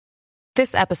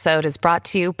This episode is brought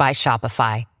to you by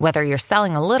Shopify. Whether you're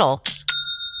selling a little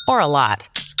or a lot,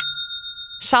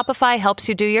 Shopify helps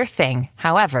you do your thing,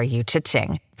 however you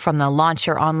cha-ching. From the launch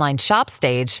your online shop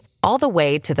stage, all the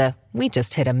way to the we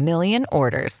just hit 1 million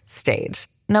orders stage.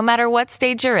 No matter what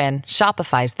stage you're in,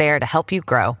 Shopify's there to help you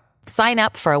grow. Sign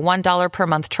up for a $1 per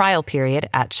month trial period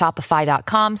at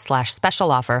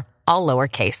shopify.com/special offer, all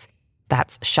lowercase.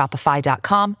 That's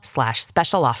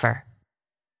shopify.com/special offer.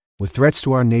 With threats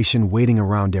to our nation waiting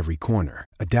around every corner,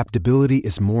 adaptability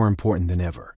is more important than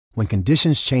ever. When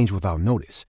conditions change without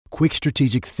notice, quick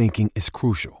strategic thinking is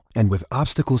crucial. And with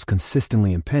obstacles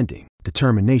consistently impending,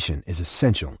 determination is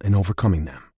essential in overcoming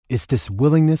them. It's this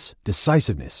willingness,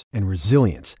 decisiveness, and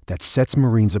resilience that sets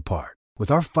Marines apart. With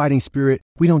our fighting spirit,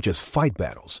 we don't just fight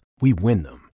battles, we win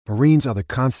them. Marines are the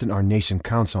constant our nation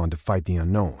counts on to fight the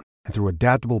unknown. And through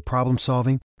adaptable problem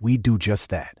solving, we do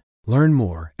just that. Learn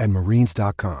more at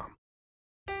marines.com.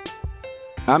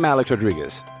 I'm Alex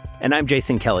Rodriguez. And I'm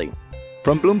Jason Kelly.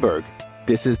 From Bloomberg,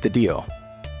 this is The Deal.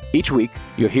 Each week,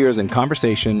 you'll hear us in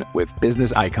conversation with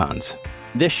business icons.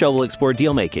 This show will explore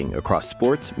deal-making across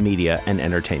sports, media, and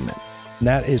entertainment.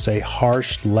 That is a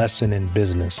harsh lesson in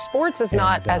business. Sports is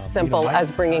not as simple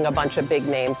as bringing a bunch of big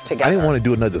names together. I didn't want to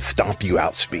do another stomp you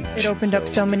out speech. It opened up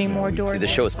so many more doors. The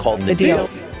show is called The Deal.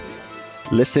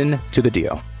 Listen to The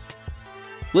Deal.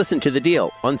 Listen to The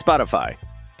Deal on Spotify.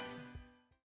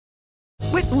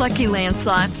 With Lucky Land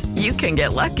Slots, you can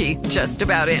get lucky just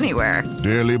about anywhere.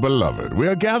 Dearly beloved, we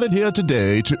are gathered here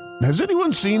today to... Has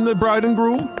anyone seen the bride and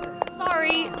groom?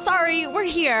 Sorry, we're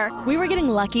here. We were getting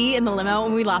lucky in the limo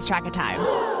and we lost track of time.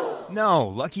 No,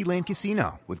 Lucky Land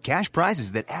Casino, with cash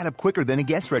prizes that add up quicker than a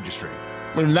guest registry.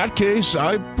 In that case,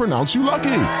 I pronounce you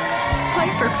lucky.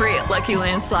 Play for free at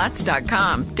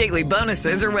LuckyLandSlots.com. Daily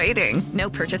bonuses are waiting. No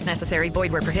purchase necessary.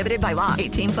 Void where prohibited by law.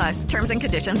 18+. Terms and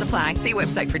conditions apply. See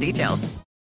website for details.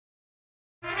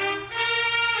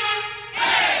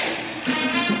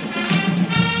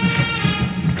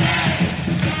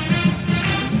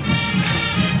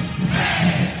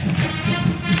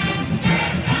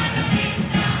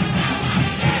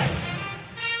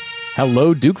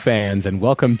 Hello, Duke fans, and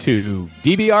welcome to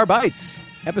DBR Bites,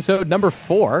 episode number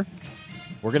 4.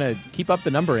 We're going to keep up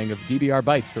the numbering of DBR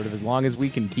Bites sort of as long as we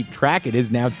can keep track. It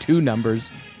is now 2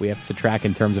 numbers we have to track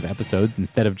in terms of episodes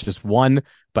instead of just 1,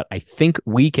 but I think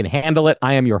we can handle it.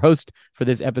 I am your host for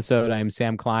this episode. I am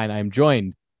Sam Klein. I am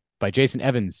joined by Jason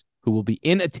Evans, who will be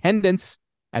in attendance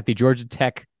at the Georgia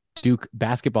Tech Duke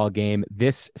basketball game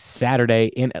this Saturday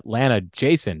in Atlanta.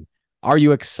 Jason, are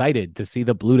you excited to see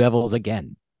the Blue Devils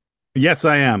again? Yes,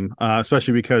 I am,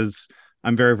 especially because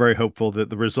I'm very, very hopeful that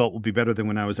the result will be better than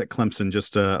when I was at Clemson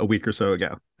just a week or so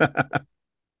ago.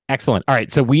 Excellent. All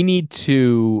right, so we need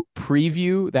to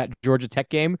preview that Georgia Tech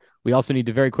game. We also need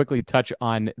to very quickly touch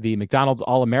on the McDonald's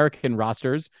All-American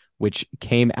rosters, which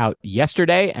came out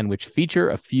yesterday and which feature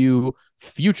a few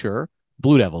future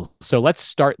Blue Devils. So let's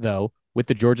start, though, with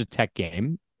the Georgia Tech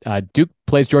game. Duke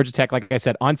plays Georgia Tech, like I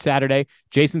said, on Saturday.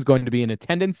 Jason's going to be in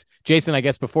attendance. Jason, I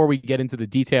guess before we get into the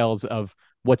details of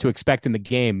what to expect in the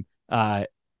game, I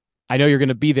know you're going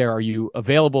to be there. Are you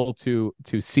available to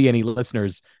see any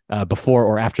listeners before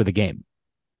or after the game?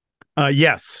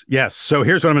 Yes. So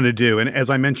here's what I'm going to do. And as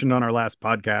I mentioned on our last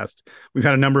podcast, we've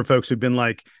had a number of folks who've been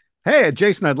like, hey,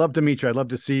 Jason, I'd love to meet you. I'd love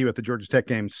to see you at the Georgia Tech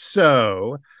game.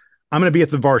 So I'm going to be at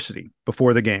the Varsity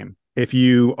before the game. If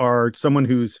you are someone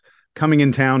who's coming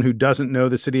in town who doesn't know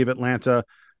the city of Atlanta,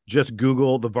 just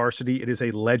Google the Varsity. It is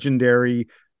a legendary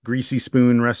greasy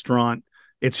spoon restaurant.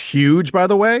 It's huge, by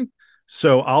the way.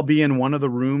 So I'll be in one of the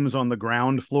rooms on the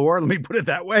ground floor. Let me put it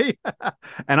that way.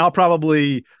 And I'll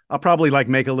probably like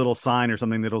make a little sign or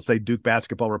something that'll say Duke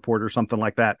Basketball Report or something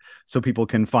like that, so people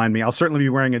can find me. I'll certainly be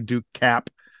wearing a Duke cap.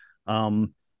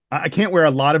 I can't wear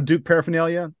a lot of Duke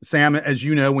paraphernalia. Sam, as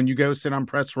you know, when you go sit on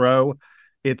press row,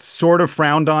 it's sort of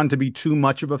frowned on to be too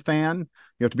much of a fan.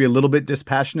 You have to be a little bit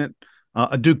dispassionate.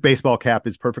 A Duke baseball cap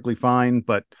is perfectly fine,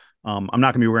 but I'm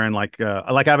not going to be wearing I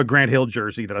have a Grant Hill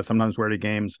jersey that I sometimes wear to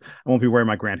games. I won't be wearing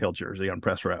my Grant Hill jersey on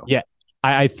press row. Yeah,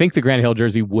 I think the Grant Hill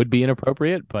jersey would be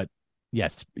inappropriate, but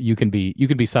yes, you can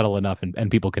be subtle enough and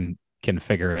people can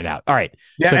figure it out. All right.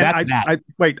 Yeah, so that's that.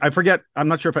 I forget. I'm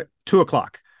not sure if 2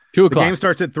 o'clock. 2 o'clock. The game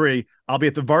starts at 3. I'll be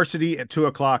at the Varsity at 2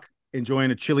 o'clock,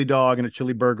 enjoying a chili dog and a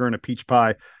chili burger and a peach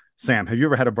pie. Sam, have you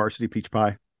ever had a Varsity peach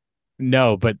pie?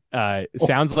 No, but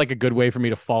sounds like a good way for me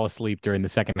to fall asleep during the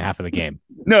second half of the game.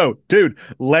 No, dude,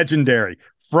 legendary.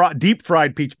 Deep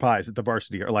fried peach pies at the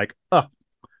Varsity are like,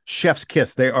 chef's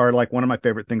kiss. They are like one of my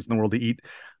favorite things in the world to eat.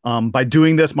 By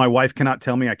doing this, my wife cannot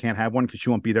tell me I can't have one because she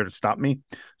won't be there to stop me.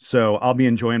 So I'll be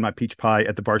enjoying my peach pie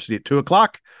at the Varsity at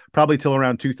 2:00, probably till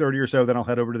around 2:30 or so. Then I'll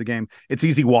head over to the game. It's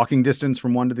easy walking distance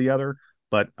from one to the other.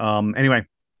 But anyway,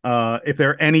 if there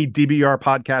are any DBR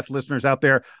podcast listeners out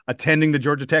there attending the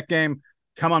Georgia Tech game,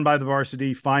 come on by the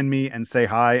Varsity, find me and say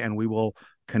hi, and we will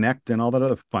connect and all that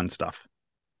other fun stuff.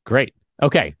 Great.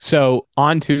 Okay, so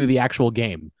on to the actual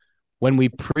game. When we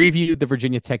previewed the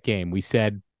Virginia Tech game, we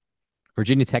said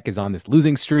Virginia Tech is on this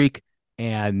losing streak,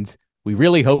 and we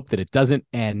really hope that it doesn't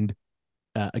end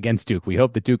against Duke. We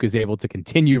hope that Duke is able to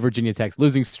continue Virginia Tech's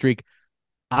losing streak.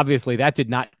 Obviously, that did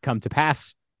not come to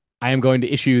pass. I am going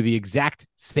to issue the exact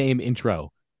same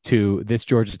intro to this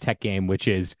Georgia Tech game, which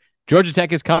is Georgia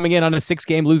Tech is coming in on a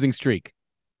 6-game losing streak.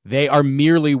 They are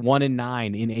merely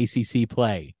 1-9 in ACC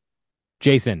play.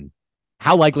 Jason,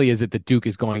 how likely is it that Duke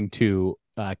is going to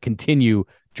continue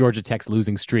Georgia Tech's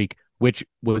losing streak, which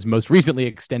was most recently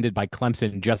extended by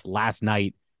Clemson just last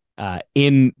night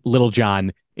in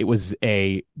Littlejohn? It was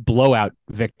a blowout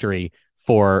victory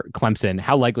for Clemson.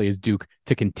 How likely is Duke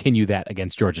to continue that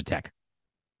against Georgia Tech?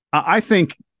 I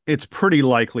think it's pretty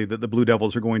likely that the Blue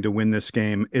Devils are going to win this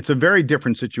game. It's a very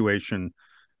different situation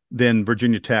than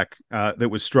Virginia Tech that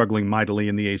was struggling mightily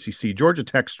in the ACC. Georgia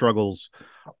Tech struggles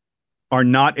are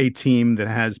not a team that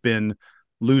has been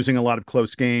losing a lot of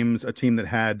close games, a team that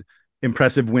had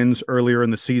impressive wins earlier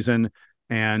in the season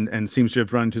and seems to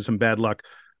have run into some bad luck.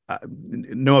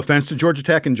 No offense to Georgia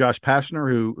Tech and Josh Pashner,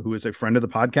 who is a friend of the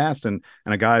podcast and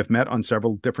a guy I've met on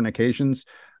several different occasions.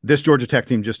 This Georgia Tech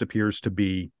team just appears to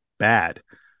be bad.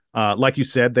 Like you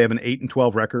said, they have an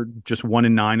 8-12 record, just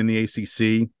 1-9 in the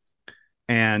ACC.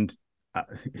 And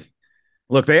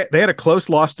look, they had a close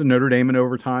loss to Notre Dame in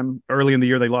overtime. Early in the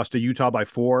year, they lost to Utah by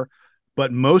 4.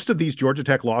 But most of these Georgia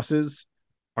Tech losses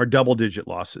are double-digit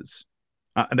losses.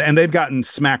 And they've gotten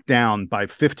smacked down by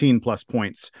 15-plus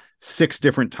points 6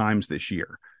 different times this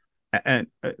year. And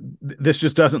this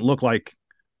just doesn't look like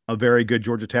a very good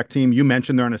Georgia Tech team. You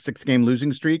mentioned they're on a 6-game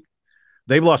losing streak.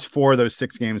 They've lost 4 of those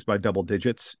 6 games by double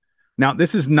digits. Now,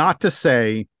 this is not to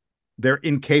say they're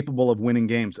incapable of winning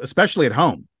games, especially at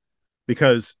home,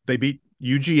 because they beat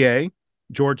UGA.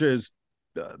 Georgia is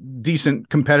decent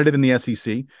competitive in the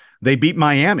SEC. They beat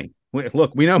Miami.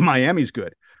 Look, we know Miami's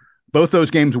good. Both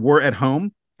those games were at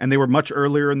home, and they were much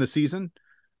earlier in the season.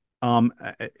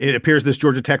 It appears this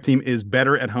Georgia Tech team is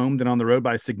better at home than on the road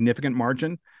by a significant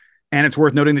margin. And it's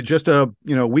worth noting that just a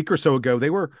week or so ago, they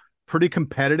were pretty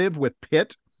competitive with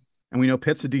Pitt. And we know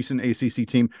Pitt's a decent ACC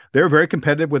team. They're very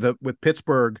competitive with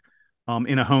Pittsburgh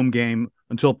in a home game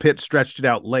until Pitt stretched it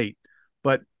out late.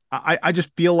 But I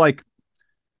just feel like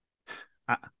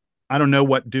I don't know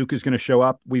what Duke is going to show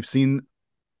up. We've seen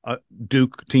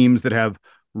Duke teams that have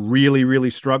really, really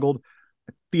struggled.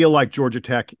 I feel like Georgia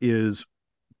Tech is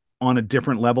on a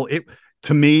different level.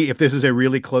 To me, if this is a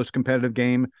really close competitive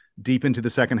game deep into the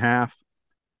second half,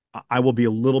 I will be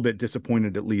a little bit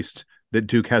disappointed, at least, that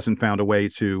Duke hasn't found a way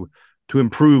to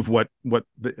improve what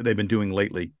they've been doing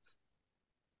lately.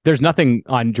 There's nothing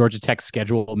on Georgia Tech's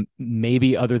schedule,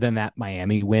 maybe other than that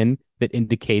Miami win, that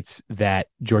indicates that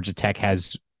Georgia Tech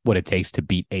has what it takes to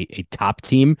beat a top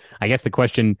team. I guess the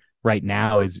question right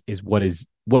now is what is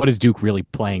Duke really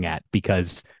playing at?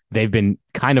 Because they've been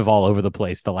kind of all over the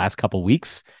place the last couple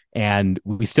weeks, and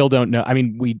we still don't know. I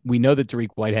mean, we know that Tariq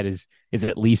Whitehead is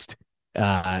at least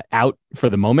out for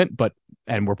the moment,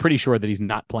 and we're pretty sure that he's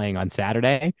not playing on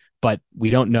Saturday, but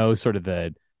we don't know sort of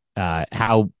the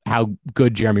how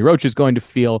good Jeremy Roach is going to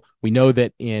feel. We know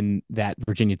that in that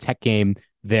Virginia Tech game,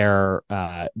 there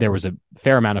was a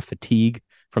fair amount of fatigue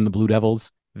from the Blue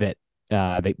Devils that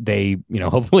they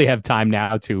hopefully have time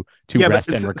now to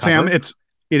rest and recover. Sam, it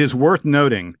is worth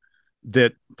noting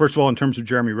that, first of all, in terms of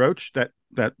Jeremy Roach, that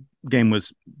game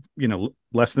was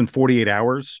less than 48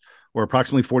 hours or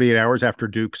approximately 48 hours after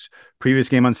Duke's previous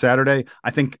game on Saturday.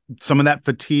 I think some of that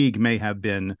fatigue may have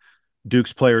been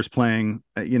Duke's players playing,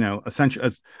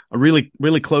 essentially a really,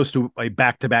 really close to a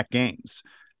back-to-back games.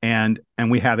 And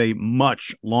we have a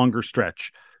much longer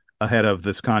stretch ahead of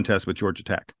this contest with Georgia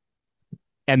Tech.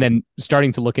 And then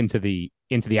starting to look into the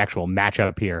actual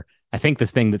matchup here, I think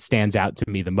this thing that stands out to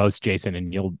me the most, Jason,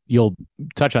 and you'll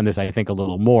touch on this, I think, a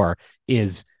little more,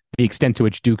 is the extent to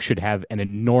which Duke should have an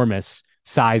enormous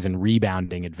size and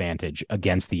rebounding advantage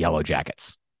against the Yellow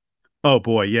Jackets. Oh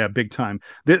boy, yeah, big time.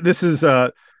 This is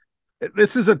a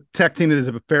Tech team that is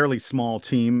a fairly small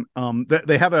team.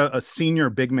 They have a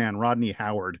senior big man, Rodney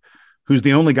Howard, who's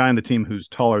the only guy on the team who's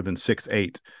taller than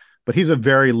 6'8". but he's a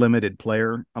very limited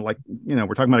player. Like, we're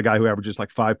talking about a guy who averages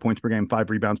like 5 points per game, 5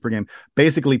 rebounds per game,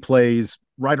 basically plays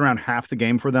right around half the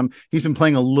game for them. He's been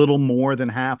playing a little more than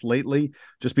half lately,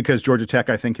 just because Georgia Tech,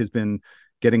 I think, has been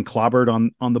getting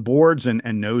clobbered on the boards and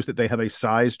knows that they have a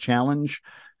size challenge.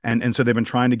 And so they've been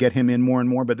trying to get him in more and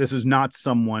more, but this is not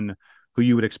someone who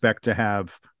you would expect to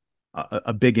have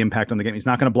a big impact on the game. He's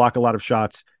not going to block a lot of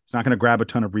shots. He's not going to grab a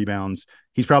ton of rebounds.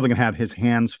 He's probably going to have his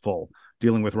hands full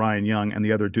dealing with Ryan Young and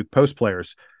the other Duke post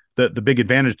players. The big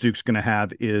advantage Duke's going to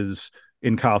have is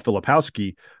in Kyle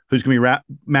Filipowski, who's going to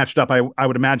be matched up, I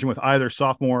would imagine, with either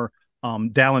sophomore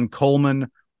Dallin Coleman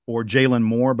or Jalen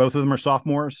Moore. Both of them are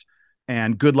sophomores,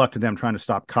 and good luck to them trying to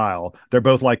stop Kyle. They're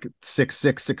both like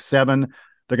 6'6", 6'7".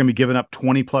 They're going to be giving up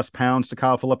 20-plus pounds to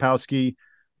Kyle Filipowski.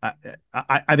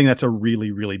 I think that's a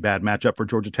really, really bad matchup for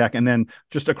Georgia Tech. And then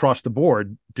just across the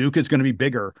board, Duke is going to be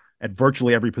bigger at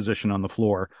virtually every position on the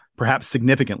floor, perhaps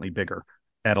significantly bigger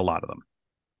at a lot of them.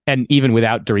 And even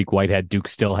without Dariq Whitehead, Duke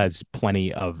still has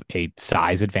plenty of a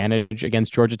size advantage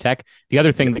against Georgia Tech. The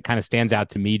other thing that kind of stands out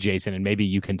to me, Jason, and maybe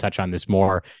you can touch on this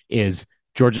more, is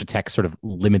Georgia Tech's sort of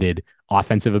limited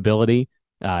offensive ability.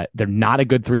 They're not a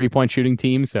good three-point shooting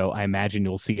team, so I imagine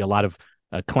you'll see a lot of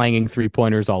clanging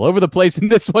three-pointers all over the place in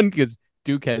this one, because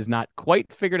Duke has not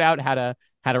quite figured out how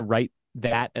to write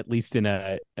that, at least in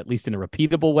a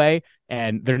repeatable way.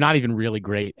 And they're not even really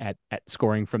great at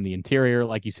scoring from the interior.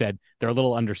 Like you said, they're a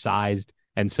little undersized.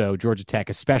 And so Georgia Tech,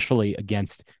 especially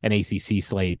against an ACC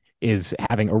slate, is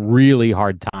having a really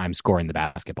hard time scoring the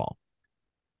basketball.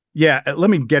 Yeah, let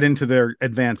me get into their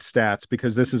advanced stats,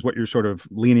 because this is what you're sort of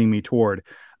leaning me toward.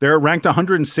 They're ranked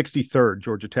 163rd,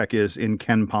 Georgia Tech is, in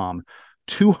KenPom,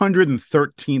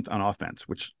 213th on offense,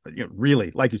 which,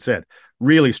 really, like you said,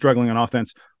 really struggling on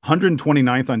offense.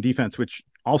 129th on defense, which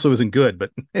also isn't good,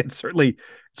 but it's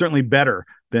certainly better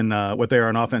than what they are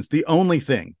on offense. The only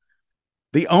thing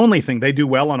they do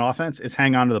well on offense is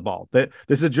hang on to the ball. This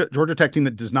is a Georgia Tech team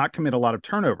that does not commit a lot of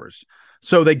turnovers.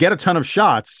 So they get a ton of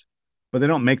shots, but they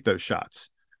don't make those shots.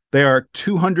 They are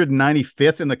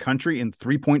 295th in the country in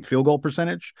 3-point field goal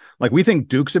percentage. Like, we think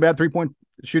Duke's a bad 3-point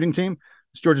shooting team.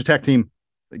 This Georgia Tech team,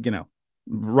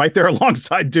 right there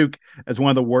alongside Duke as one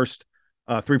of the worst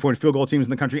 3-point field goal teams in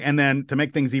the country. And then to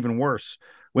make things even worse,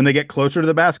 when they get closer to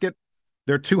the basket,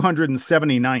 they're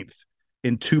 279th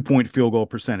in 2-point field goal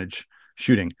percentage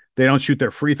shooting. They don't shoot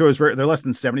their free throws. They're less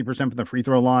than 70% from the free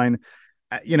throw line.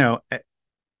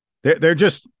 They're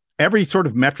just, every sort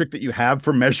of metric that you have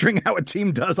for measuring how a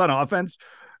team does on offense,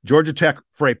 Georgia Tech,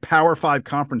 for a Power 5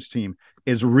 conference team,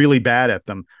 is really bad at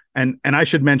them. And I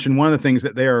should mention, one of the things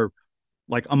that they are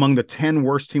like among the 10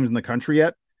 worst teams in the country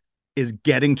at is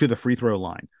getting to the free throw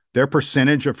line. Their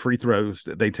percentage of free throws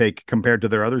that they take compared to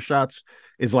their other shots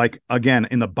is, like, again,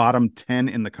 in the bottom 10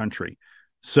 in the country.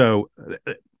 So,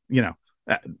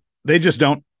 they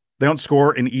don't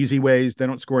score in easy ways. They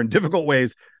don't score in difficult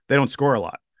ways. They don't score a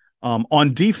lot.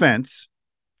 On defense,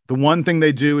 the one thing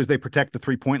they do is they protect the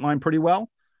 3-point line pretty well.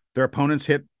 Their opponents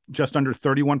hit just under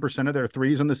 31% of their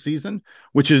threes in the season,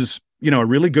 which is, a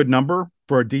really good number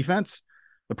for a defense.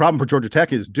 The problem for Georgia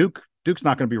Tech is Duke's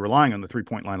not going to be relying on the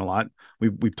 3-point line a lot.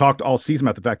 We've talked all season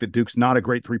about the fact that Duke's not a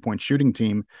great 3-point shooting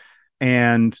team.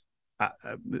 And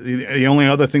the only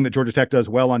other thing that Georgia Tech does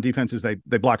well on defense is they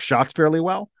block shots fairly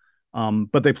well,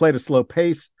 but they play at a slow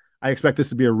pace. I expect this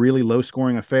to be a really low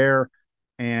scoring affair.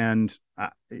 And,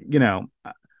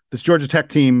 this Georgia Tech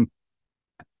team,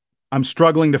 I'm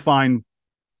struggling to find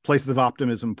places of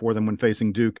optimism for them when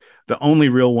facing Duke. The only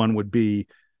real one would be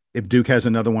if Duke has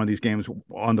another one of these games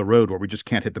on the road where we just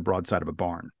can't hit the broadside of a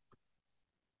barn.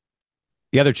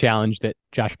 The other challenge that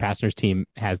Josh Pastner's team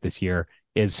has this year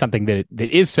is something that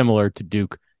is similar to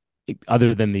Duke,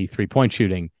 other than the 3-point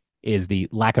shooting, is the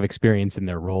lack of experience in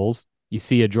their roles. You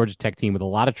see a Georgia Tech team with a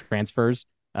lot of transfers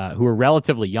who are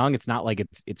relatively young. It's not like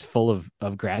it's full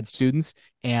of grad students,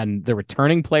 and the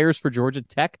returning players for Georgia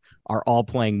Tech are all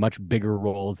playing much bigger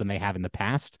roles than they have in the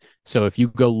past. So if you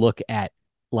go look at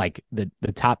like the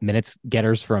top minutes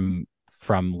getters from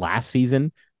last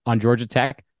season on Georgia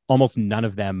Tech, almost none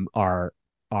of them are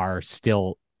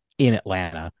still in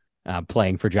Atlanta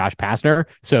playing for Josh Pastner.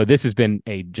 So this has been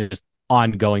a just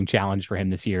ongoing challenge for him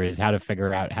this year, is how to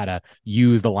figure out how to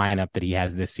use the lineup that he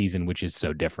has this season, which is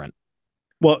so different.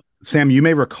 Well, Sam, you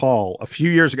may recall a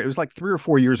few years ago, it was like 3 or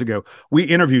 4 years ago, we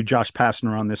interviewed Josh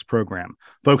Pastner on this program.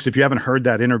 Folks, if you haven't heard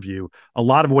that interview, a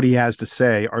lot of what he has to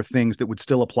say are things that would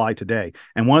still apply today.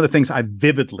 And one of the things I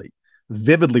vividly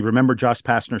remember Josh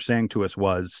Pastner saying to us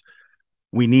was,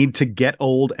 we need to get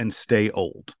old and stay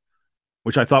old,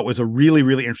 which I thought was a really,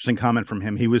 really interesting comment from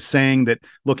him. He was saying that,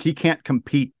 look, he can't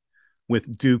compete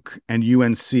with Duke and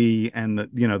UNC and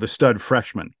the stud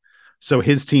freshmen. So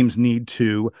his teams need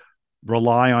to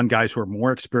rely on guys who are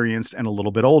more experienced and a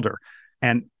little bit older.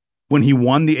 And when he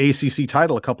won the ACC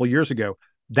title a couple of years ago,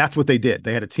 that's what they did.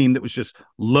 They had a team that was just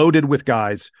loaded with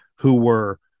guys who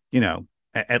were,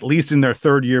 at least in their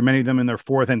third year, many of them in their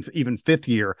fourth and even fifth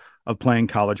year of playing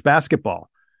college basketball.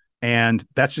 And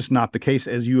that's just not the case.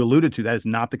 As you alluded to, that is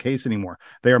not the case anymore.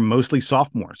 They are mostly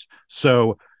sophomores.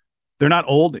 So they're not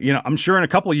old. I'm sure in a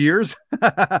couple of years,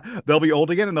 they'll be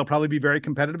old again and they'll probably be very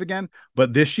competitive again.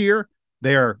 But this year,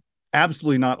 they are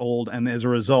absolutely not old. And as a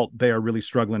result, they are really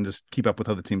struggling to keep up with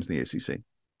other teams in the ACC.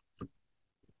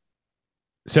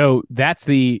 So that's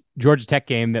the Georgia Tech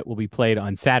game that will be played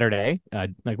on Saturday.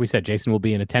 Like we said, Jason will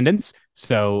be in attendance.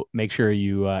 So make sure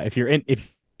you, if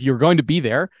you're going to be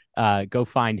there, go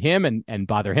find him and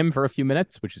bother him for a few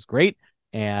minutes, which is great.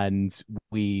 And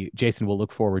Jason will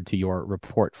look forward to your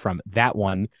report from that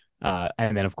one.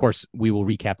 And then, of course, we will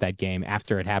recap that game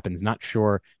after it happens. Not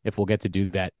sure if we'll get to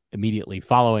do that immediately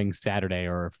following Saturday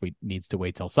or if we needs to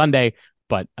wait till Sunday.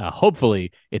 But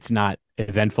hopefully it's not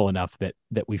eventful enough that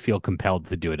we feel compelled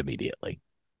to do it immediately.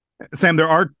 Sam, there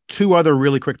are two other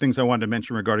really quick things I wanted to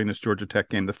mention regarding this Georgia Tech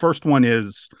game. The first one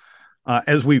is,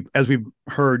 as we've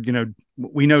heard,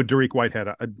 we know Dariq Whitehead.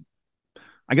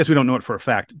 I guess we don't know it for a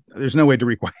fact. There's no way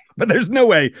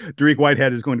Dariq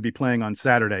Whitehead is going to be playing on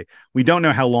Saturday. We don't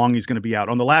know how long he's going to be out.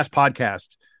 On the last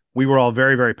podcast, we were all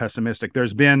very, very pessimistic.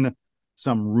 There's been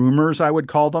some rumors, I would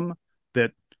call them,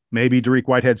 that maybe Dariq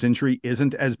Whitehead's injury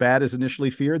isn't as bad as initially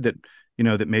feared, that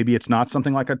maybe it's not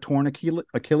something like a torn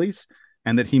Achilles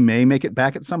and that he may make it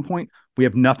back at some point. We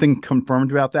have nothing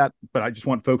confirmed about that, but I just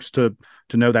want folks to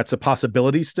know that's a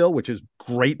possibility still, which is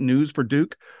great news for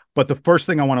Duke. But the first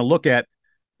thing I want to look at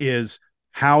is,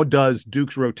 how does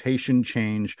Duke's rotation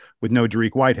change with no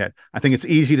Dariq Whitehead? I think it's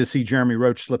easy to see Jeremy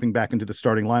Roach slipping back into the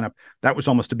starting lineup. That was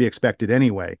almost to be expected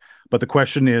anyway. But the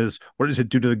question is, what does it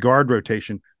do to the guard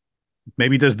rotation?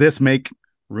 Maybe does this make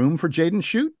room for Jaden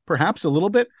Schutt? Perhaps a little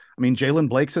bit. I mean, Jalen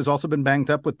Blakes has also been banged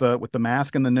up with the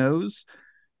mask and the nose.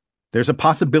 There's a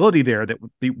possibility there that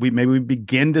we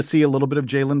begin to see a little bit of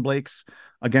Jalen Blakes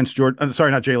against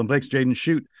Jaden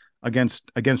Schutt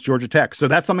against Georgia Tech. So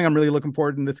that's something I'm really looking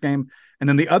forward to in this game. And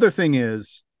then the other thing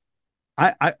is,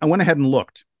 I went ahead and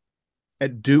looked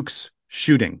at Duke's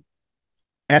shooting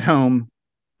at home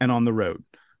and on the road,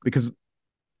 because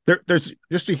there's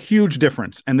just a huge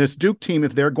difference. And this Duke team,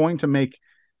 if they're going to make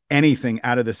anything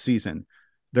out of this season,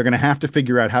 they're going to have to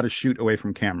figure out how to shoot away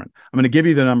from Cameron. I'm going to give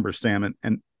you the numbers, Sam,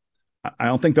 and I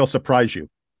don't think they'll surprise you,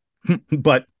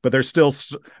 but they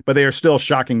are still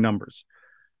shocking numbers.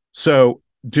 So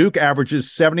Duke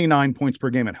averages 79 points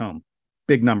per game at home.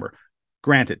 Big number.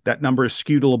 Granted, that number is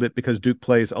skewed a little bit because Duke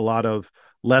plays a lot of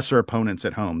lesser opponents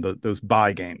at home, those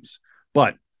bye games.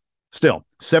 But still,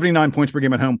 79 points per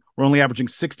game at home. We're only averaging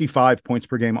 65 points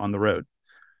per game on the road.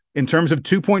 In terms of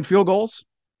 2-point field goals,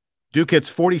 Duke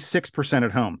hits 46%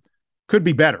 at home. Could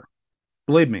be better.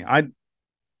 Believe me,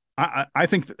 I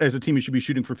think as a team you should be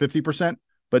shooting for 50%,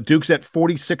 but Duke's at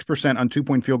 46% on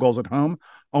 2-point field goals at home,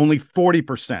 only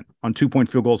 40% on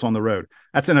 2-point field goals on the road.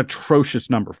 That's an atrocious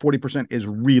number. 40% is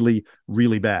really,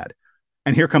 really bad.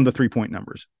 And here come the 3-point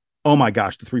numbers. Oh my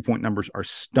gosh, the 3-point numbers are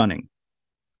stunning.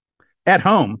 At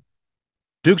home,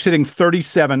 Duke's hitting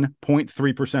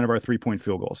 37.3% of our 3-point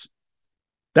field goals.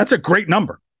 That's a great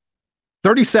number.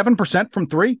 37% from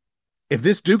three. If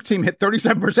this Duke team hit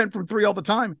 37% from three all the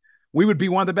time, we would be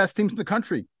one of the best teams in the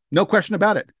country. No question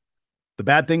about it. The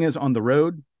bad thing is, on the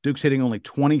road, Duke's hitting only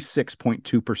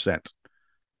 26.2%,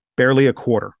 barely a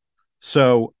quarter.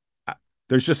 So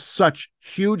there's just such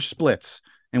huge splits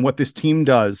in what this team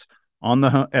does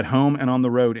at home and on the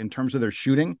road in terms of their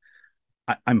shooting.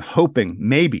 I'm hoping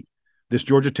maybe this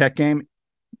Georgia Tech game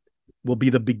will be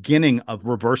the beginning of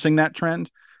reversing that trend,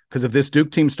 because if this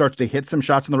Duke team starts to hit some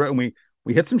shots on the road, and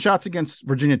we hit some shots against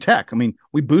Virginia Tech. I mean,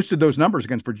 we boosted those numbers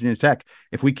against Virginia Tech.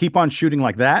 If we keep on shooting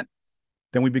like that,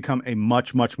 then we become a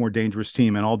much, much more dangerous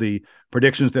team. And all the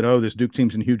predictions that, this Duke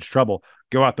team's in huge trouble,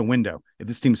 go out the window. If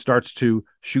this team starts to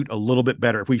shoot a little bit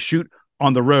better, if we shoot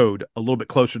on the road a little bit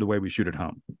closer to the way we shoot at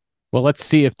home. Well, let's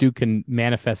see if Duke can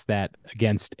manifest that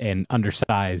against an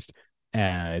undersized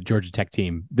Georgia Tech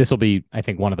team. This will be, I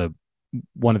think, one of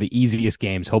the easiest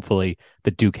games, hopefully,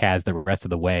 that Duke has the rest of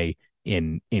the way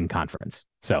in conference.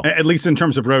 So at least in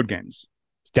terms of road games.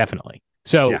 Definitely.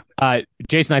 So, yeah.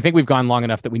 Jason, I think we've gone long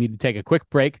enough that we need to take a quick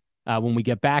break. When we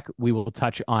get back, we will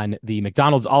touch on the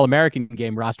McDonald's All-American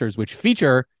game rosters, which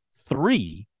feature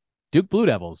 3 Duke Blue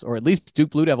Devils, or at least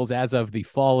Duke Blue Devils as of the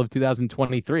fall of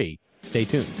 2023. Stay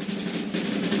tuned.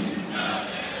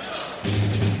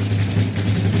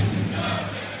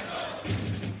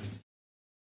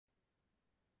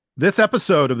 This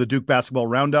episode of the Duke Basketball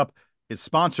Roundup is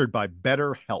sponsored by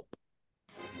BetterHelp.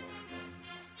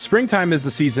 Springtime is the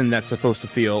season that's supposed to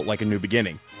feel like a new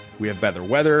beginning. We have better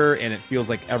weather, and it feels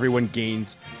like everyone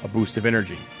gains a boost of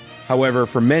energy. However,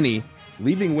 for many,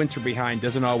 leaving winter behind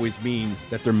doesn't always mean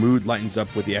that their mood lightens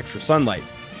up with the extra sunlight.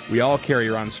 We all carry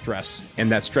around stress,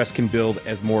 and that stress can build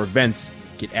as more events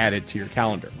get added to your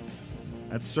calendar.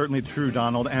 That's certainly true,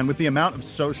 Donald. And with the amount of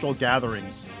social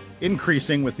gatherings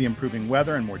increasing with the improving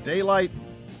weather and more daylight,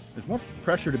 there's more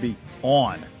pressure to be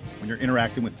on when you're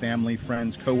interacting with family,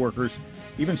 friends, coworkers,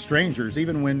 even strangers,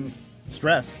 even when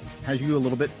stress has you a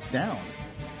little bit down.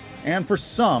 And for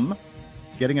some,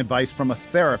 getting advice from a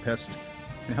therapist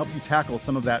can help you tackle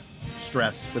some of that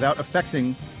stress without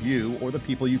affecting you or the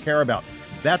people you care about.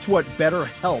 That's what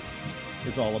BetterHelp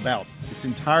is all about. It's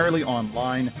entirely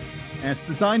online, and it's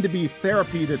designed to be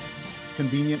therapy that's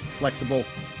convenient, flexible,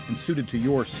 and suited to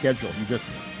your schedule. You just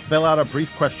fill out a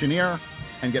brief questionnaire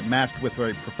and get matched with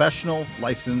a professional,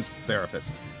 licensed therapist.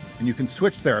 And you can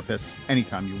switch therapists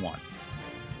anytime you want.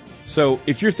 So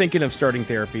if you're thinking of starting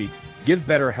therapy, give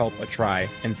BetterHelp a try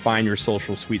and find your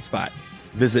social sweet spot.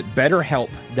 Visit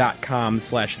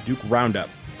betterhelp.com/Duke Roundup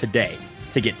today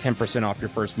to get 10% off your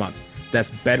first month.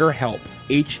 That's BetterHelp,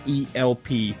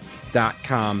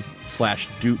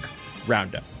 HELP.com/Duke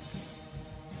Roundup.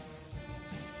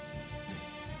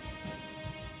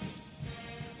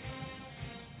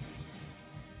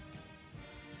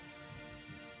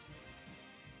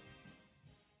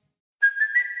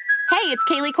 Hey, it's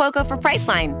Kaylee Cuoco for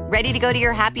Priceline. Ready to go to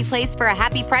your happy place for a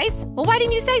happy price? Well, why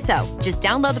didn't you say so? Just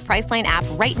download the Priceline app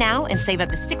right now and save up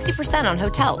to 60% on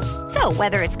hotels. So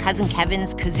whether it's Cousin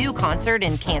Kevin's Kazoo Concert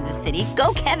in Kansas City,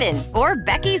 go Kevin, or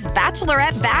Becky's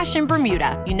Bachelorette Bash in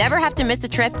Bermuda, you never have to miss a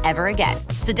trip ever again.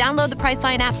 So download the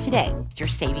Priceline app today. Your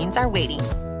savings are waiting.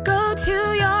 Go to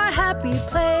your happy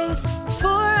place for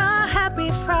a happy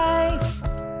price.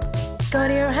 Go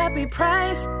to your happy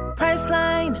price,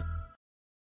 Priceline.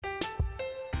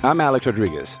 I'm Alex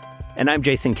Rodriguez. And I'm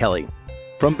Jason Kelly.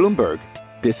 From Bloomberg,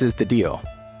 this is The Deal.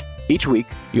 Each week,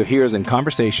 you'll hear us in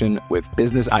conversation with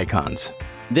business icons.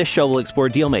 This show will explore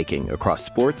deal-making across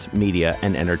sports, media,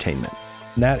 and entertainment.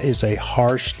 That is a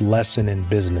harsh lesson in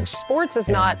business. Sports is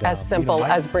not as simple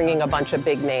as bringing a bunch of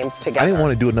big names together. I didn't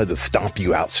want to do another stomp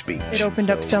you out speech. It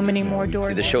opened up so many more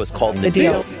doors. The show is called The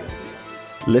Deal.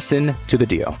 Listen to The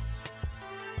Deal.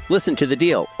 Listen to The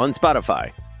Deal on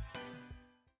Spotify.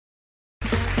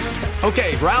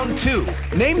 Okay, round two.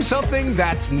 Name something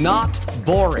that's not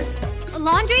boring. A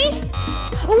laundry?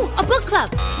 Ooh, a book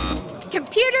club.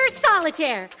 Computer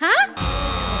solitaire, huh?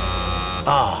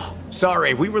 Ah, oh,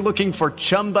 sorry, we were looking for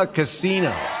Chumba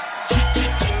Casino.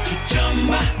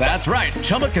 That's right,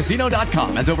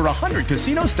 ChumbaCasino.com has over 100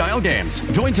 casino-style games.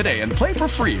 Join today and play for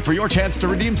free for your chance to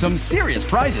redeem some serious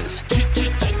prizes.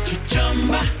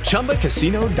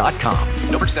 ChumbaCasino.com.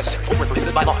 No purchase necessary. Void where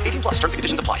prohibited by law. 18+. Terms and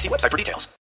conditions apply. See website for details.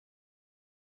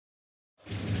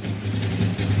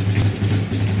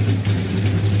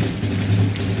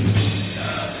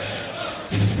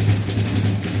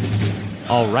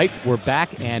 All right, we're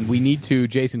back, and we need to,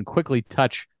 Jason, quickly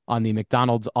touch on the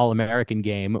McDonald's All-American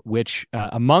game, which,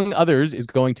 among others, is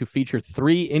going to feature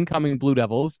 3 incoming Blue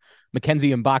Devils.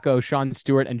 Mackenzie Mbako, Sean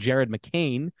Stewart, and Jared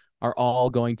McCain are all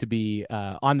going to be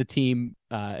on the team.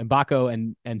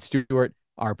 Mbako and Stewart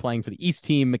are playing for the East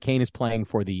team. McCain is playing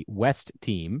for the West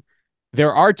team.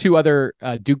 There are 2 other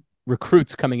Duke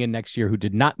recruits coming in next year who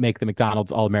did not make the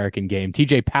McDonald's All-American game.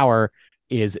 TJ Power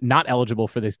is not eligible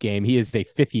for this game. He is a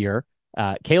 5th year.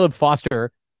 Caleb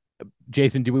Foster,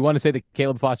 Jason, do we want to say that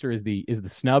Caleb Foster is the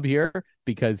snub here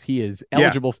because he is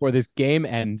eligible for this game,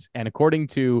 and according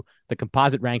to the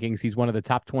composite rankings, he's one of the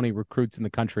top 20 recruits in the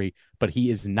country, but he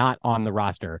is not on the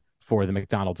roster for the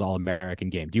McDonald's All-American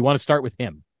game. Do you want to start with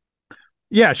him?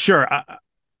 Yeah, sure.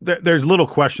 There's little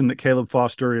question that Caleb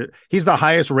Foster, he's the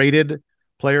highest rated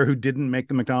player who didn't make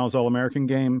the McDonald's All-American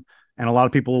game, and a lot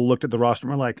of people looked at the roster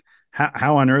and were like,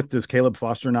 how on earth does Caleb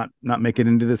Foster not make it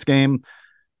into this game?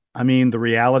 I mean, the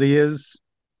reality is,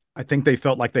 I think they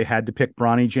felt like they had to pick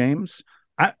Bronny James.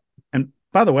 And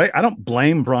by the way, I don't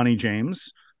blame Bronny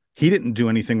James. He didn't do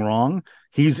anything wrong.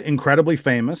 He's incredibly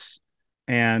famous,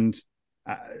 and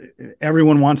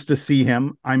everyone wants to see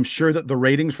him. I'm sure that the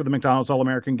ratings for the McDonald's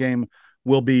All-American game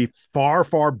will be far,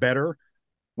 far better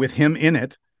with him in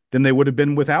it than they would have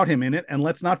been without him in it. And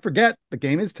let's not forget, the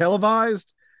game is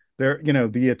televised.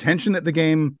 The attention that the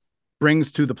game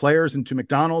brings to the players and to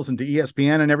McDonald's and to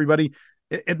ESPN and everybody,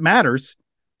 it matters.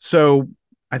 So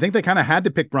I think they kind of had to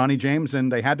pick Bronny James,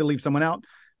 and they had to leave someone out.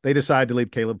 They decided to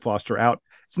leave Caleb Foster out.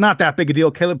 It's not that big a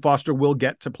deal. Caleb Foster will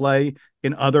get to play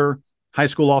in other high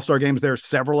school all-star games. There are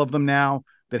several of them now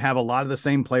that have a lot of the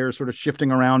same players sort of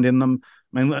shifting around in them.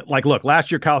 I mean, like, look,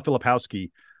 last year, Kyle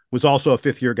Filipowski was also a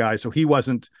fifth-year guy, so he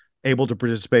wasn't able to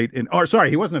participate in, or sorry,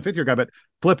 he wasn't a fifth-year guy, but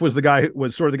Flip was the guy,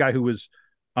 who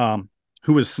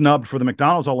was snubbed for the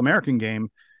McDonald's All-American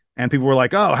game. And people were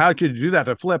like, oh, how could you do that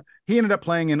to Flip? He ended up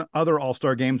playing in other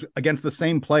all-star games against the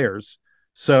same players.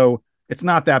 So it's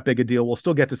not that big a deal. We'll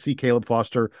still get to see Caleb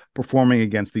Foster performing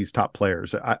against these top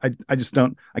players. I just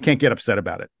can't get upset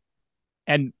about it.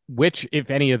 And which, if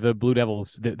any of the Blue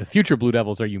Devils, the future Blue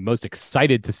Devils, are you most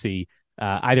excited to see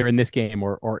either in this game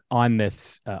or on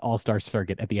this all-star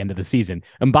circuit at the end of the season?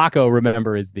 Mbako,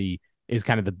 remember, is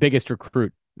kind of the biggest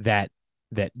recruit that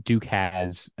Duke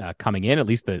has coming in, at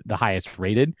least the highest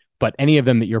rated, but any of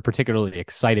them that you're particularly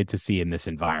excited to see in this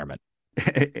environment?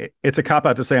 It's a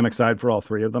cop-out to say I'm excited for all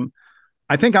three of them.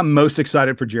 I think I'm most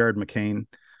excited for Jared McCain.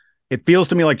 It feels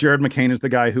to me like Jared McCain is the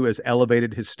guy who has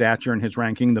elevated his stature and his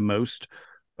ranking the most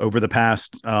over the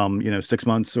past 6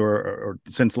 months or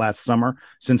since last summer,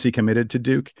 since he committed to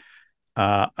Duke.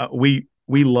 We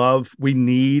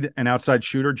need an outside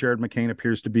shooter. Jared McCain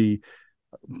appears to be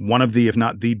one of the, if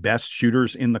not the best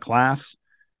shooters in the class.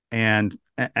 And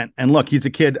look, he's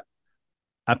a kid.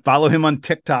 I follow him on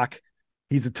TikTok.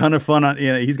 He's a ton of fun.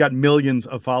 He's got millions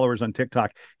of followers on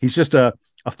TikTok. He's just a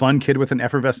fun kid with an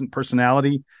effervescent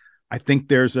personality. I think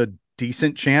there's a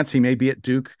decent chance he may be at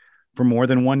Duke for more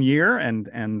than 1 year.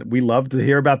 And we love to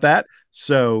hear about that.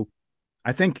 So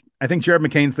I think Jared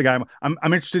McCain's the guy. I'm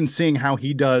interested in seeing how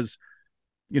he does,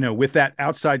 with that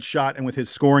outside shot and with his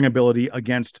scoring ability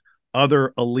against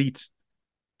other elite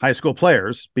high school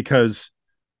players, because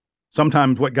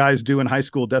sometimes what guys do in high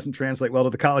school doesn't translate well to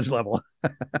the college level.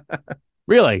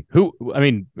 Really? Do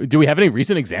we have any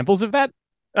recent examples of that?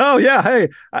 Oh yeah. Hey,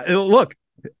 look,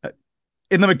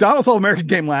 in the McDonald's All-American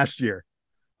game last year,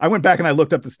 I went back and I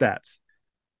looked up the stats.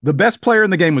 The best player in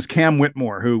the game was Cam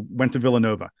Whitmore, who went to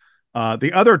Villanova.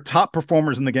 The other top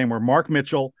performers in the game were Mark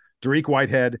Mitchell, Dariq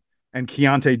Whitehead, and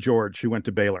Keontae George, who went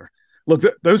to Baylor. Look,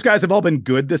 those guys have all been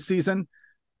good this season,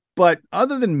 but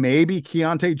other than maybe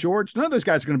Keontae George, none of those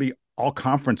guys are going to be all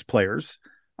conference players.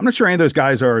 I'm not sure any of those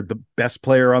guys are the best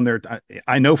player on their.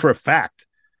 I know for a fact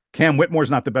Cam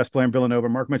Whitmore's not the best player in Villanova.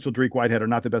 Mark Mitchell, Dariq Whitehead are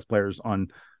not the best players on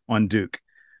Duke.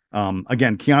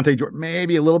 Again, Keontae George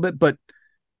maybe a little bit, but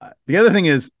the other thing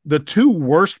is the two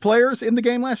worst players in the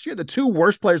game last year, the two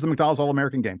worst players in the McDonald's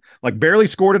All-American game, like barely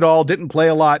scored at all, didn't play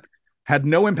a lot, had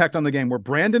no impact on the game, were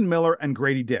Brandon Miller and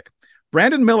Grady Dick.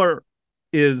 Brandon Miller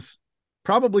is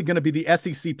probably going to be the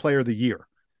SEC Player of the Year.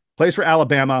 Plays for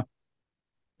Alabama,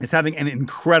 is having an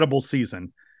incredible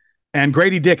season. And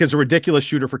Grady Dick is a ridiculous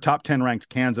shooter for top 10 ranked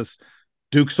Kansas.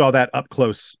 Duke saw that up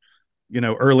close,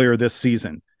 earlier this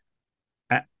season.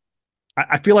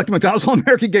 I feel like the McDonald's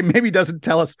All-American game maybe doesn't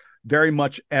tell us very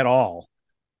much at all.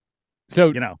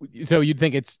 So, so you'd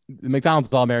think the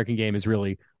McDonald's All-American game is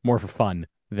really more for fun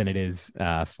than it is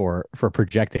for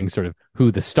projecting sort of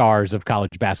who the stars of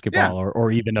college basketball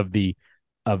or even of the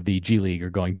G League are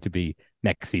going to be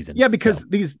next season. Yeah, because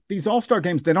these all-star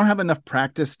games, they don't have enough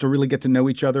practice to really get to know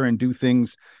each other and do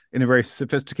things in a very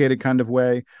sophisticated kind of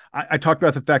way. I talked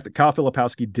about the fact that Kyle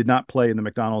Filipowski did not play in the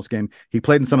McDonald's game. He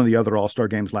played in some of the other all-star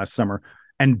games last summer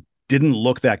and didn't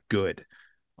look that good.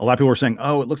 A lot of people were saying,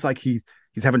 oh, it looks like he's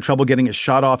having trouble getting his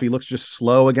shot off. He looks just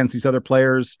slow against these other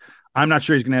players. I'm not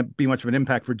sure he's going to be much of an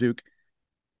impact for Duke.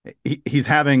 He's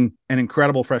having an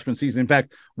incredible freshman season. In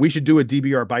fact, we should do a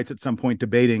DBR Bites at some point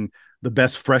debating the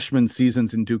best freshman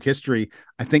seasons in Duke history.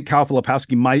 I think Kyle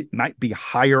Filipowski might be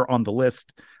higher on the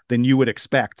list than you would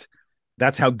expect.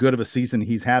 That's how good of a season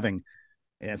he's having.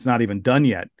 And it's not even done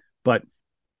yet. But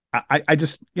I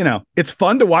just, it's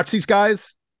fun to watch these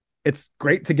guys. It's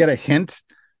great to get a hint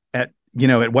at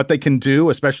what they can do,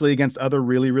 especially against other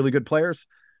really, really good players.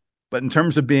 But in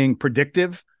terms of being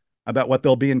predictive about what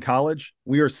they'll be in college,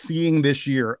 we are seeing this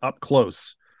year up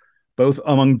close, both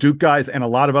among Duke guys and a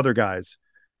lot of other guys,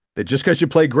 that just because you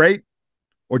play great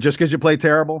or just because you play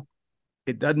terrible,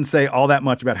 it doesn't say all that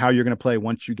much about how you're going to play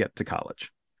once you get to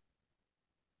college.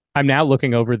 I'm now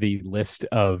looking over the list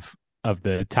of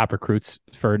the top recruits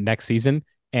for next season,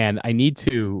 and I need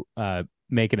to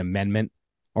make an amendment,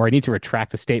 or I need to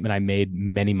retract a statement I made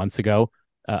many months ago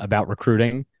about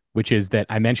recruiting, which is that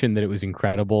I mentioned that it was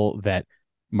incredible that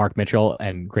Mark Mitchell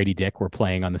and Grady Dick were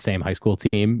playing on the same high school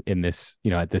team in this,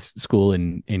 at this school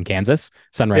in Kansas,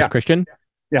 Sunrise Christian.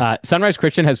 Yeah. Sunrise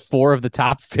Christian has 4 of the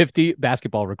top 50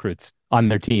 basketball recruits on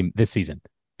their team this season.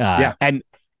 And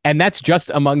that's just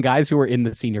among guys who are in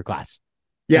the senior class.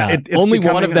 Yeah. Only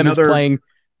one of them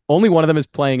is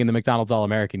playing in the McDonald's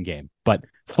All-American game, but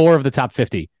 4 of the top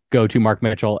 50 go to Mark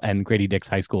Mitchell and Grady Dix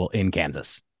High School in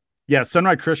Kansas. Yeah,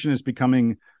 Sunrise Christian is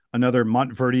becoming another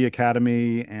Montverde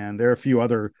Academy, and there are a few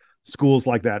other schools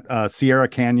like that. Sierra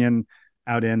Canyon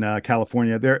out in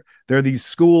California. There are these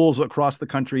schools across the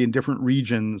country in different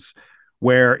regions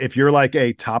where if you're like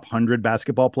a top 100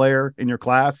 basketball player in your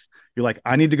class, you're like,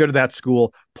 I need to go to that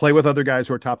school, play with other guys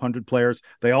who are top 100 players.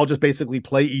 They all just basically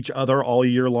play each other all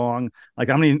year long. Like,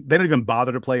 I mean, they don't even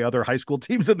bother to play other high school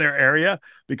teams in their area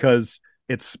because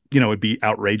it's, it'd be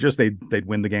outrageous. They'd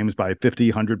win the games by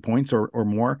 50, 100 points or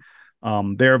more.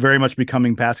 They're very much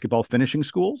becoming basketball finishing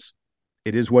schools.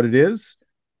 It is what it is.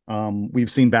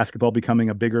 We've seen basketball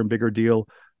becoming a bigger and bigger deal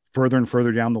further and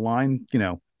further down the line,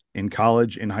 in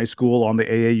college, in high school, on the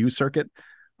AAU circuit.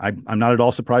 I'm not at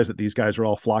all surprised that these guys are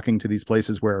all flocking to these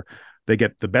places where they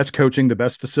get the best coaching, the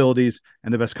best facilities,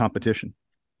 and the best competition.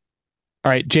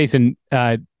 All right, Jason,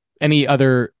 any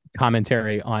other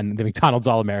commentary on the McDonald's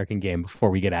All-American game before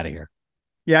we get out of here?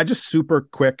 Yeah, just super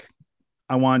quick.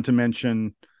 I wanted to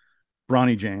mention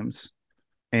Bronny James.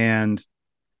 And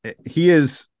he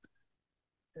is,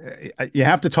 you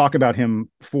have to talk about him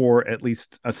for at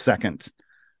least a second.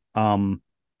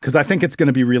 Because I think it's going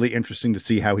to be really interesting to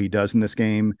see how he does in this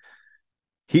game.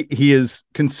 He is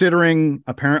considering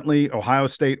apparently Ohio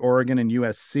State, Oregon, and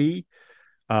USC.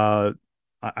 I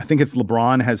think it's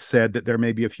LeBron has said that there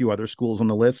may be a few other schools on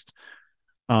the list.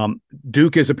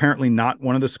 Duke is apparently not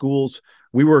one of the schools.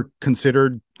 We were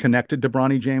considered connected to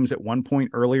Bronny James at one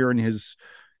point earlier in his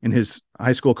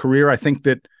high school career. I think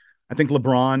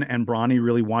LeBron and Bronny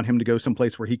really want him to go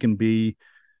someplace where he can be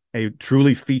a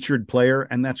truly featured player,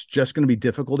 and that's just going to be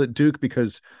difficult at Duke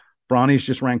because Bronny's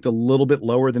just ranked a little bit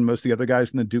lower than most of the other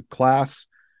guys in the Duke class.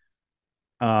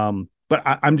 But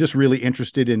I'm just really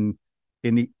interested in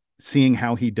seeing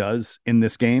how he does in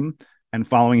this game and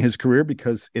following his career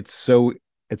because it's so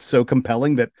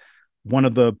compelling that one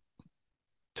of the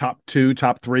top 2,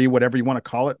 top 3, whatever you want to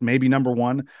call it, maybe number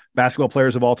 1 basketball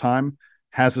players of all time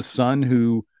has a son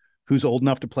who's old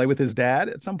enough to play with his dad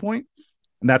at some point.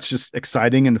 And that's just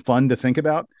exciting and fun to think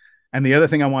about. And the other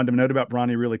thing I wanted to note about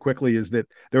Bronny really quickly is that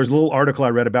there was a little article I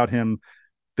read about him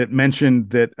that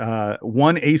mentioned that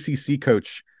one ACC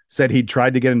coach said he'd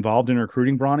tried to get involved in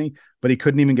recruiting Bronny, but he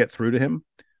couldn't even get through to him.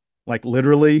 Like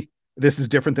literally, this is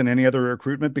different than any other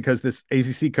recruitment because this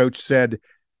ACC coach said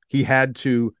he had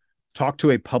to talk to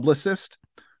a publicist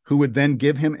who would then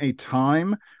give him a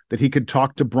time that he could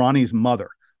talk to Bronny's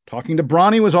mother. Talking to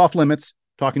Bronny was off limits.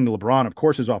 Talking to LeBron, of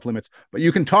course, is off limits, but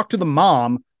you can talk to the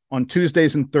mom on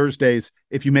Tuesdays and Thursdays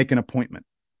if you make an appointment.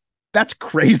 That's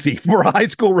crazy for a high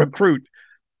school recruit.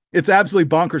 It's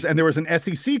absolutely bonkers. And there was an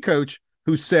SEC coach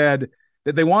who said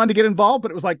that they wanted to get involved,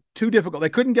 but it was like too difficult. They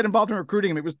couldn't get involved in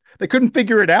recruiting him. They couldn't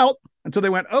figure it out until they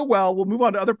went, oh, well, we'll move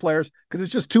on to other players because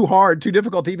it's just too hard, too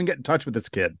difficult to even get in touch with this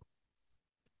kid.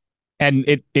 And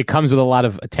it comes with a lot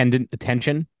of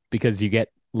attention because you get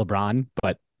LeBron,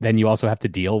 but then you also have to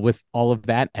deal with all of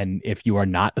that. And if you are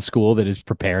not a school that is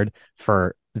prepared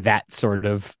for that sort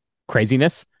of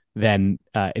craziness, then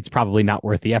it's probably not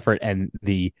worth the effort. And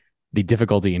the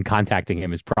difficulty in contacting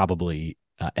him is probably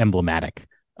emblematic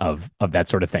of that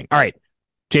sort of thing. All right,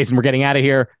 Jason, we're getting out of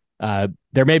here.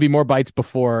 There may be more bites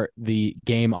before the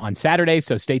game on Saturday,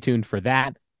 so stay tuned for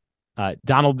that.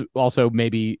 Donald also may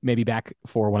be back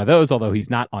for one of those, although he's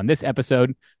not on this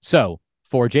episode. So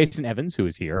for Jason Evans, who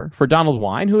is here, for Donald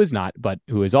Wine, who is not, but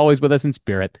who is always with us in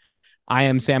spirit, I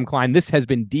am Sam Klein. This has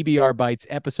been DBR Bites,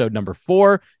 episode number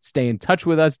 4. Stay in touch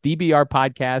with us,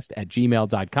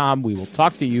 dbrpodcast@gmail.com. We will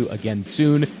talk to you again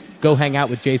soon. Go hang out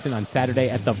with Jason on Saturday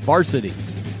at the Varsity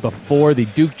before the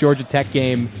Duke Georgia Tech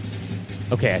game.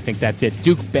 Okay, I think that's it.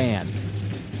 Duke Band,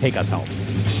 take us home.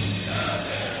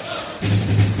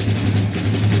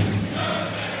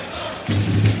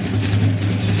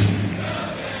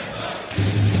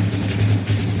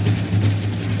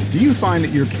 Do you find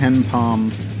that your Ken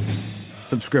Palm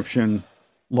subscription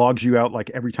logs you out like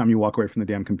every time you walk away from the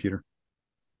damn computer?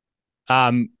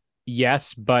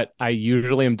 Yes, but I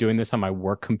usually am doing this on my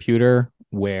work computer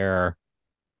where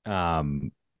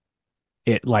it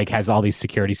like has all these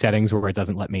security settings where it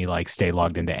doesn't let me like stay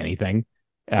logged into anything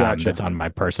Gotcha. that's on my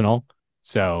personal.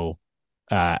 So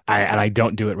I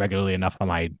don't do it regularly enough on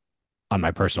my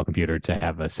personal computer to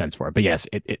have a sense for it. But yes,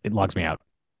 it logs me out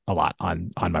a lot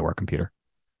on my work computer.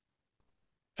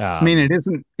 I mean, it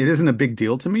isn't a big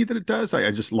deal to me that it does.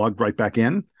 I just logged right back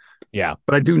in. Yeah,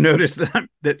 but I do notice that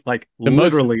like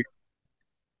literally.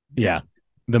 The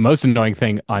most annoying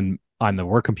thing on the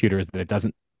work computer is that it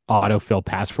doesn't autofill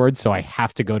passwords, so I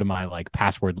have to go to my like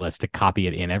password list to copy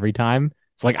it in every time.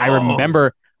 It's like I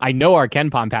I know our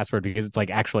KenPom password because it's like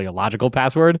actually a logical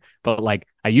password, but like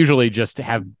I usually just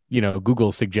have,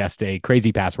 Google suggest a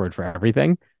crazy password for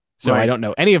everything. So I don't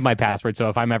know any of my passwords. So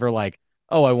if I'm ever like,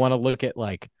 oh, I want to look at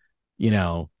like,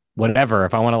 whatever,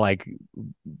 if I want to like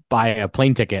buy a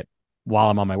plane ticket while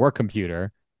I'm on my work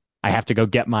computer, I have to go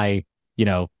get my,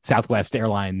 Southwest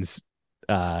Airlines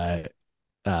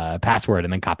password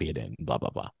and then copy it in, blah,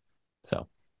 blah, blah. So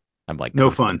I'm like,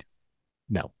 no fun.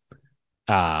 No.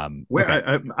 Okay.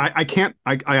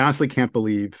 I honestly can't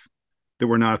believe that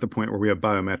we're not at the point where we have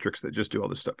biometrics that just do all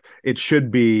this stuff. It should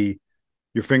be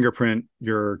your fingerprint,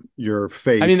 your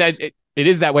face. I mean, it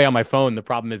is that way on my phone. The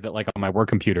problem is that like on my work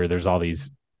computer, there's all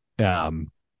these, they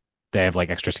have like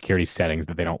extra security settings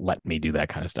that they don't let me do that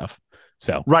kind of stuff.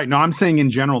 So, right. No, I'm saying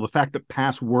in general, the fact that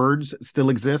passwords still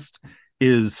exist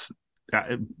is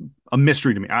a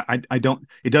mystery to me.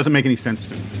 It doesn't make any sense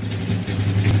to me.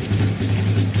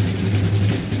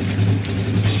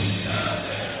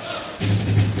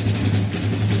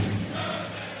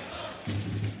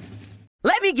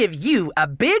 Let me give you a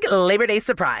big Labor Day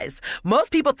surprise.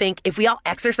 Most people think if we all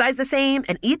exercise the same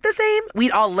and eat the same,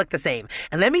 we'd all look the same.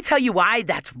 And let me tell you why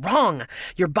that's wrong.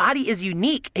 Your body is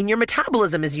unique and your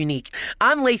metabolism is unique.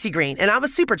 I'm Lacey Green and I'm a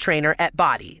super trainer at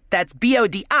Body. That's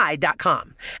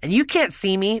BODI.com. And you can't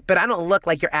see me, but I don't look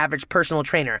like your average personal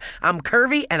trainer. I'm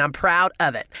curvy and I'm proud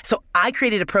of it. So I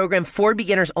created a program for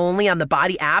beginners only on the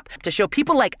Body app to show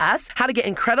people like us how to get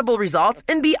incredible results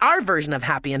and be our version of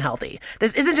happy and healthy.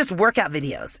 This isn't just workout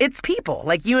videos. It's people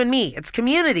like you and me. It's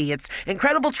community. It's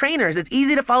incredible trainers. It's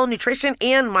easy to follow nutrition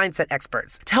and mindset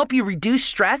experts to help you reduce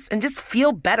stress and just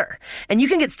feel better. And you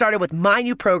can get started with my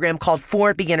new program called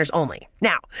For Beginners Only.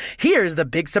 Now, here's the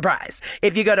big surprise.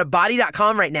 If you go to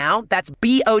body.com right now, that's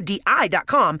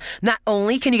BODI.com, not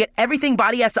only can you get everything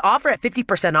Body has to offer at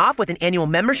 50% off with an annual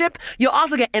membership, you'll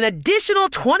also get an additional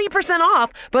 20%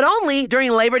 off, but only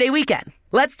during Labor Day weekend.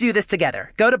 Let's do this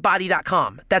together. Go to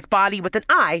body.com. That's body with an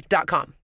I.com.